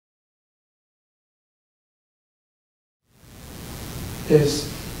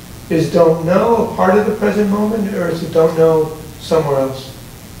Is don't know a part of the present moment, or is it don't know somewhere else?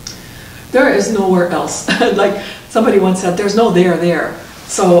 There is nowhere else. Like somebody once said, there's no there.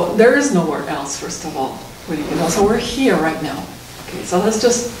 So there is nowhere else, first of all. So we're here right now. Okay, so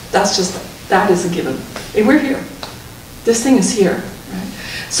that is a given. Hey, we're here. This thing is here. Right?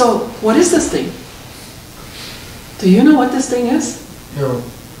 So what is this thing? Do you know what this thing is? No.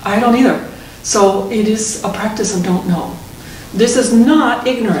 I don't either. So it is a practice of don't know. This is not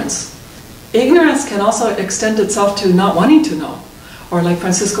ignorance. Ignorance can also extend itself to not wanting to know, or like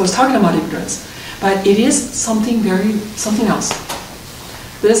Francisco was talking about ignorance. But it is something else.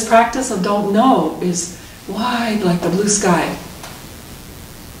 This practice of don't know is wide like the blue sky.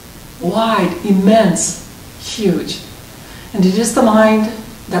 Wide, immense, huge. And it is the mind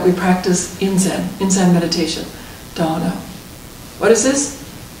that we practice in Zen meditation. Don't know. What is this?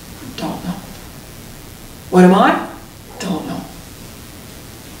 Don't know. What am I? Don't know.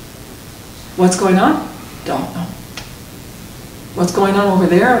 What's going on? Don't know. What's going on over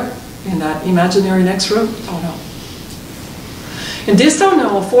there in that imaginary next room? Don't know. And this don't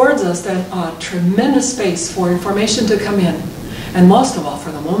know affords us that tremendous space for information to come in, and most of all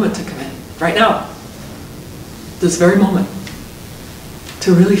for the moment to come in, right now, this very moment.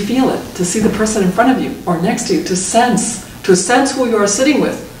 To really feel it, to see the person in front of you or next to you, to sense who you are sitting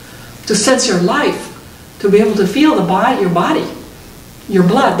with, to sense your life, to be able to feel your body, your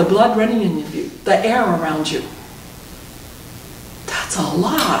blood, the blood running in you, the air around you. That's a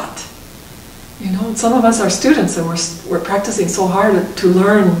lot. You know, some of us are students and we're practicing so hard to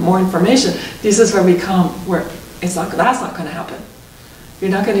learn more information. This is where we come, where that's not going to happen.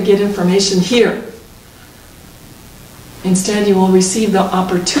 You're not going to get information here. Instead, you will receive the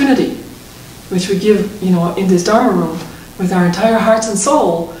opportunity, which we give, in this Dharma room, with our entire hearts and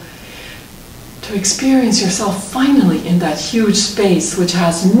soul, to experience yourself finally in that huge space which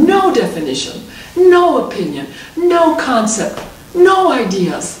has no definition, no opinion, no concept, no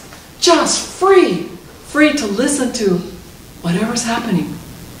ideas, just free to listen to whatever's happening,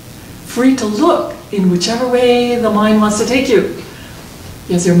 free to look in whichever way the mind wants to take you.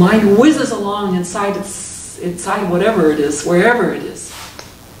 As your mind whizzes along inside whatever it is, wherever it is.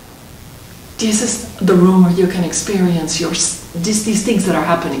 This is the room where you can experience these things that are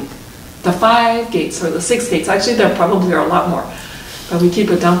happening. The 5 gates or the 6 gates. Actually, there probably are a lot more, but we keep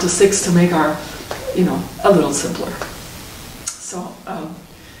it down to 6 to make our, a little simpler. So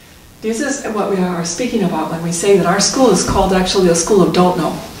this is what we are speaking about when we say that our school is called actually a school of don't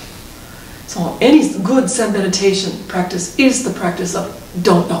know. So any good Zen meditation practice is the practice of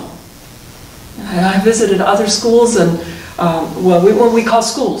don't know. I visited other schools, and what we call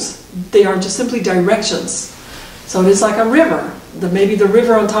schools, they are just simply directions. So it is like a river. Maybe the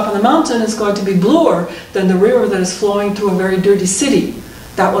river on top of the mountain is going to be bluer than the river that is flowing to a very dirty city.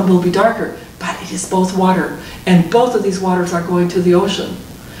 That one will be darker, but it is both water, and both of these waters are going to the ocean.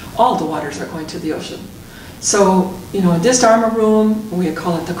 All the waters are going to the ocean. So, in this Dharma room, we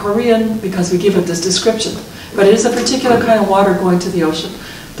call it the Korean because we give it this description. But it is a particular kind of water going to the ocean.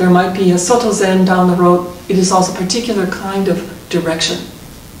 There might be a Soto Zen down the road. It is also a particular kind of direction.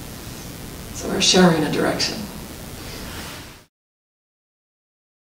 So we're sharing a direction.